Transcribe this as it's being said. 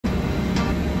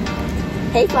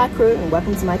Hey Fly Crew, and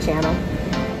welcome to my channel.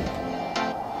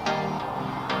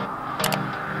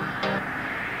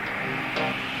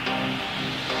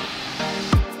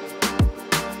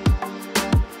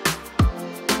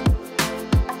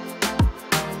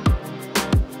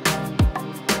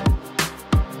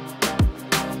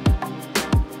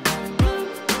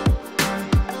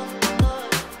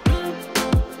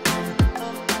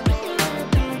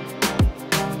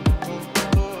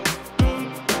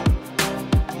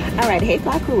 Alright, hey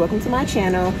Fly Crew, welcome to my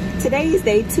channel. Today is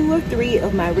day 2 of 3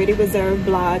 of my Ready Reserve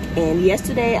vlog, and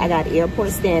yesterday I got airport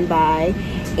standby,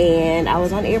 and I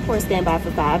was on airport standby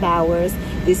for 5 hours.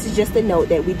 This is just a note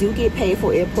that we do get paid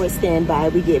for airport standby.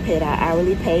 We get paid our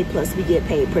hourly pay, plus we get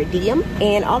paid per diem,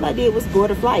 and all I did was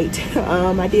board a flight.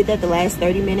 I did that the last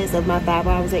 30 minutes of my 5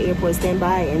 hours at airport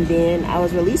standby, and then I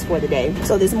was released for the day.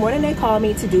 So this morning they called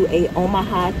me to do a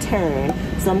Omaha turn.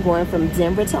 So I'm going from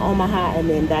Denver to Omaha and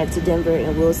then back to Denver,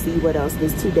 and we'll see what else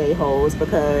this 2-day holds,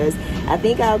 because I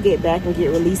think I'll get back and get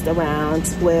released around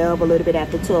 12, a little bit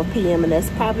after 12 p.m. and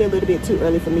that's probably a little bit too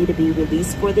early for me to be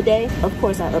released for the day. Of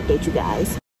course, I'll update you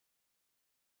guys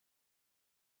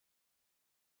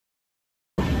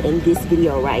in this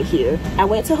video right here. I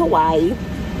went to Hawaii,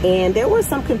 and there was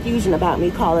some confusion about me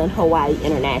calling Hawaii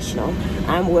International.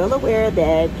 I'm well aware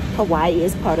that Hawaii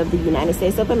is part of the United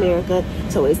States of America,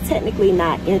 so it's technically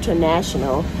not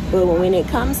international. But when it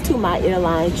comes to my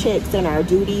airline checks and our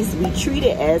duties, we treat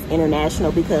it as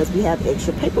international because we have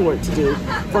extra paperwork to do.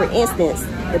 For instance,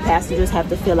 the passengers have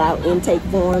to fill out intake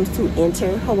forms to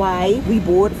enter Hawaii. We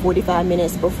board 45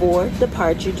 minutes before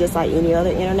departure, just like any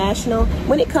other international.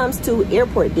 When it comes to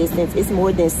airport distance, it's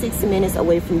more than 60 minutes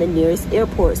away from the nearest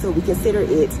airport, so we consider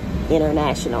it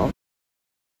international.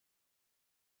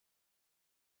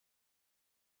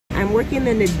 I'm working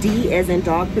in the D as in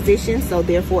dog position, so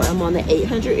therefore I'm on the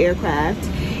 800 aircraft.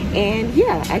 And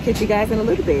yeah, I'll catch you guys in a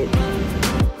little bit.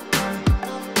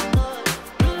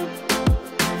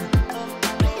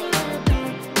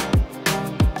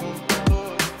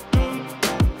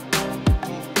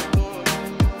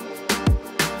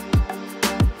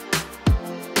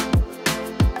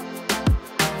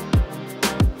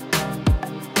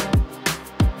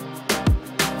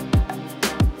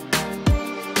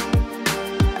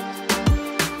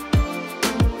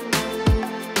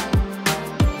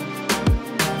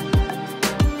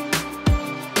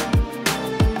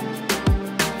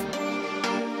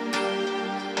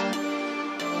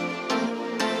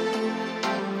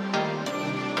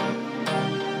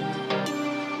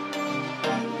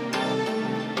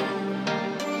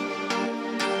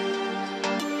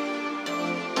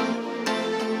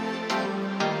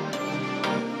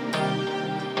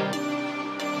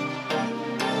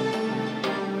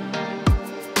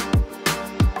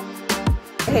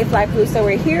 Hey Fly Crew, so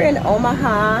we're here in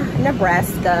Omaha,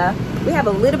 Nebraska. We have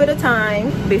a little bit of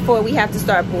time before we have to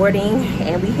start boarding,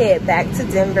 and we head back to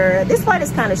Denver. This flight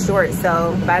is kind of short,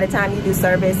 so by the time you do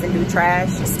service and do trash,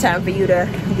 it's time for you to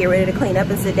get ready to clean up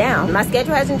and sit down. My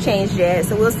schedule hasn't changed yet,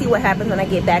 so we'll see what happens when I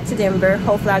get back to Denver.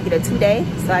 Hopefully I'll get a 2-day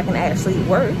so I can actually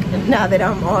work now that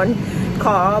I'm on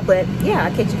call. But yeah,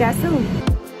 I'll catch you guys soon.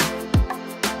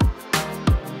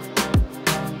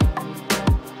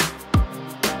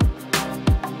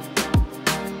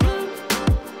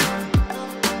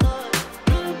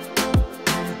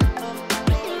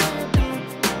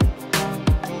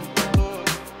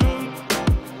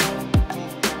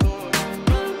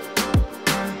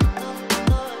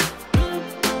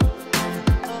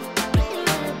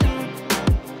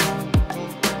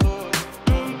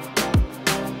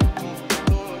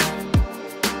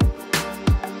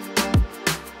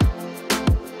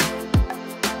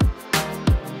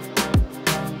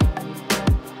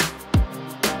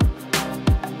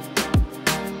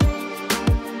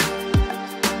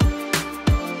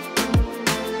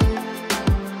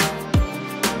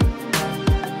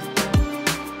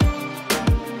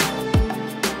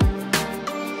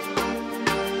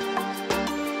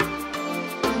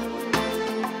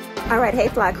 Alright, hey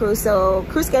Fly Crew, so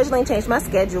crew scheduling changed my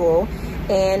schedule,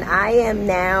 and I am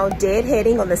now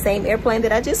deadheading on the same airplane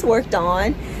that I just worked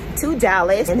on to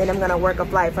Dallas, and then I'm gonna work a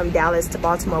flight from Dallas to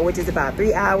Baltimore, which is about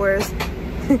 3 hours.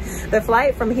 The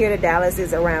flight from here to Dallas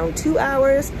is around 2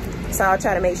 hours, so I'll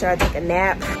try to make sure I take a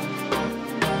nap.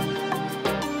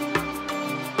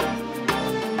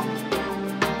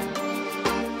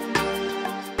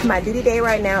 My duty day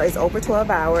right now is over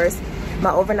 12 hours.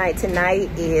 My overnight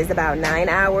tonight is about 9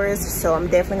 hours, so I'm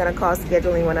definitely gonna call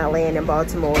scheduling when I land in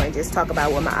Baltimore and just talk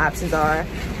about what my options are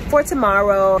for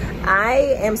tomorrow.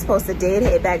 I am supposed to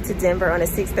head back to Denver on a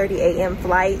 6:30 a.m.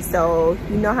 flight, so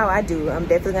you know how I do. I'm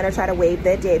definitely gonna try to waive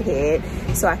that deadhead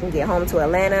so I can get home to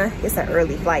Atlanta. It's an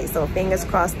early flight, so fingers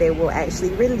crossed they will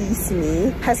actually release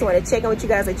me. I just want to check in with you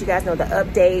guys, let you guys know the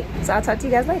update. So I'll talk to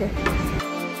you guys later.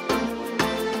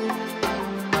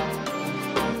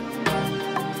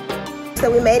 So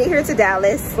we made it here to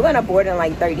Dallas. We're gonna board in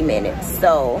like 30 minutes.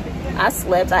 So I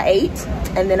slept, I ate,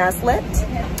 and then I slept.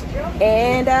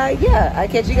 And yeah, I'll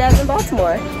catch you guys in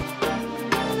Baltimore.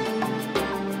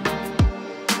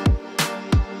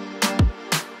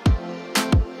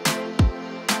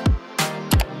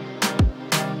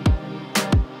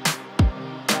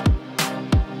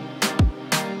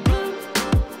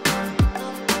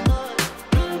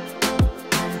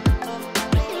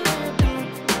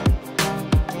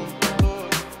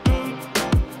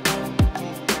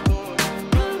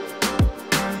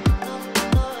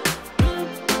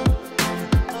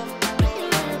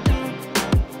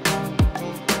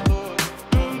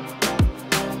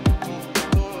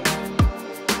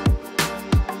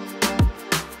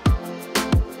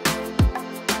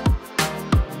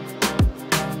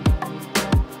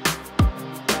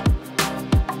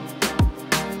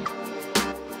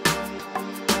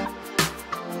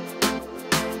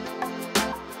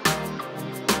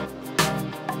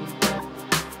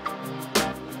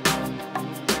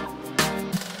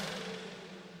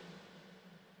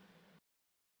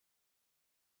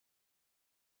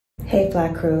 Hey Fly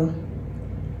Crew,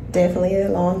 definitely a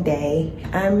long day.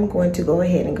 I'm going to go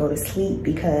ahead and go to sleep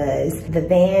because the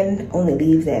van only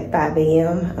leaves at 5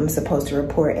 a.m. I'm supposed to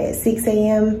report at 6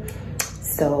 a.m.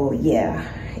 So yeah,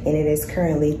 and it is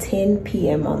currently 10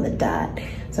 p.m. on the dot.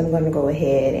 So I'm gonna go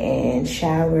ahead and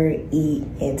shower, eat,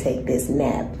 and take this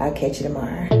nap. I'll catch you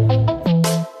tomorrow.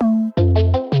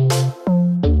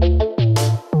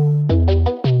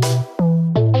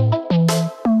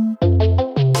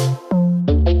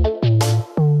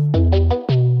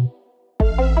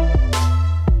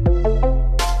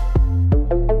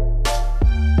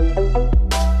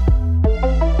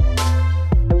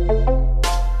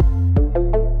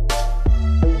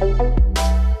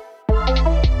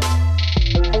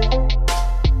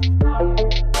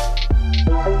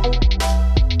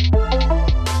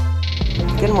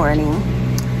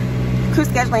 Crew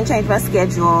scheduling changed my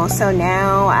schedule, so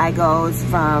now I go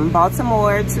from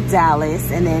Baltimore to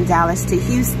Dallas, and then Dallas to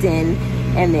Houston,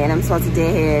 and then I'm supposed to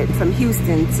deadhead from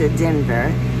Houston to Denver.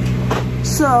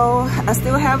 So I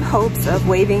still have hopes of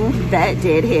waiving that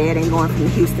deadhead and going from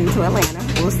Houston to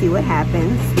Atlanta. We'll see what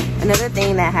happens. Another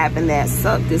thing that happened that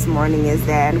sucked this morning is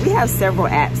that we have several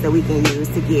apps that we can use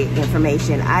to get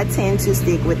information. I tend to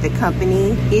stick with the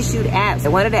company issued apps.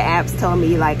 One of the apps told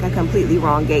me like a completely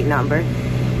wrong gate number.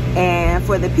 And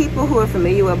for the people who are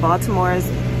familiar with Baltimore's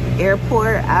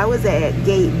airport, I was at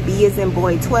gate B as in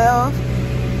boy 12,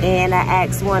 and I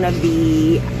asked one of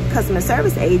the customer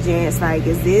service agents, like,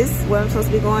 is this where I'm supposed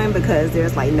to be going? Because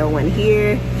there's like no one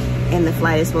here, and the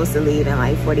flight is supposed to leave in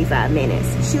like 45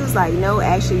 minutes. She was like, no,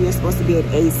 actually you're supposed to be at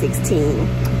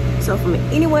A16. So from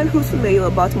anyone who's familiar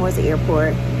with Baltimore's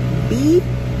airport,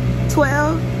 B12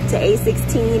 to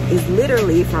A16 is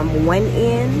literally from one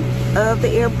end of the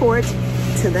airport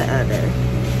to the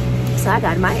other. So I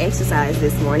got my exercise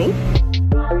this morning.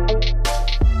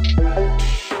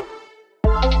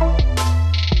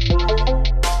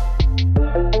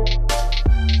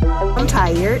 I'm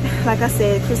tired. Like I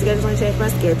said, crew scheduling changed my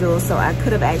schedule, so I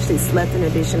could have actually slept an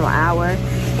additional hour.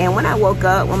 And when I woke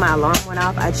up, when my alarm went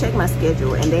off, I checked my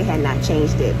schedule and they had not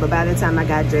changed it. But by the time I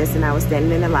got dressed and I was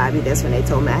standing in the lobby, that's when they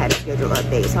told me I had a schedule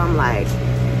update. So I'm like,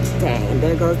 dang,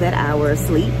 there goes that hour of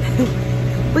sleep.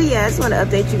 But yeah, I just want to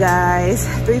update you guys.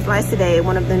 3 flights today,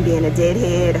 one of them being a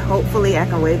deadhead. Hopefully I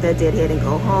can waive that deadhead and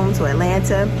go home to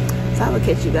Atlanta. So I will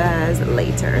catch you guys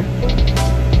later.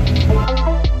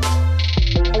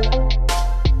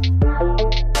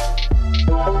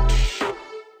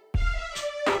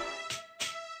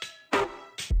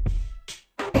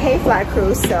 Hey Fly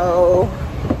Crew, so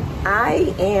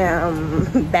I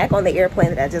am back on the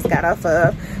airplane that I just got off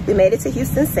of. We made it to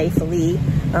Houston safely,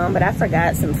 but I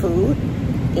forgot some food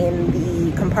in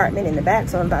the compartment in the back,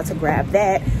 so I'm about to grab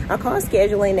that. I called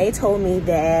scheduling. They told me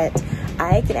that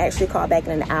I can actually call back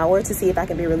in an hour to see if I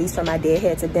can be released from my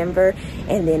deadhead to Denver,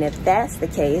 and then if that's the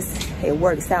case, it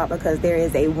works out because there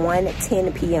is a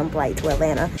 1:10 p.m. flight to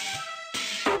Atlanta.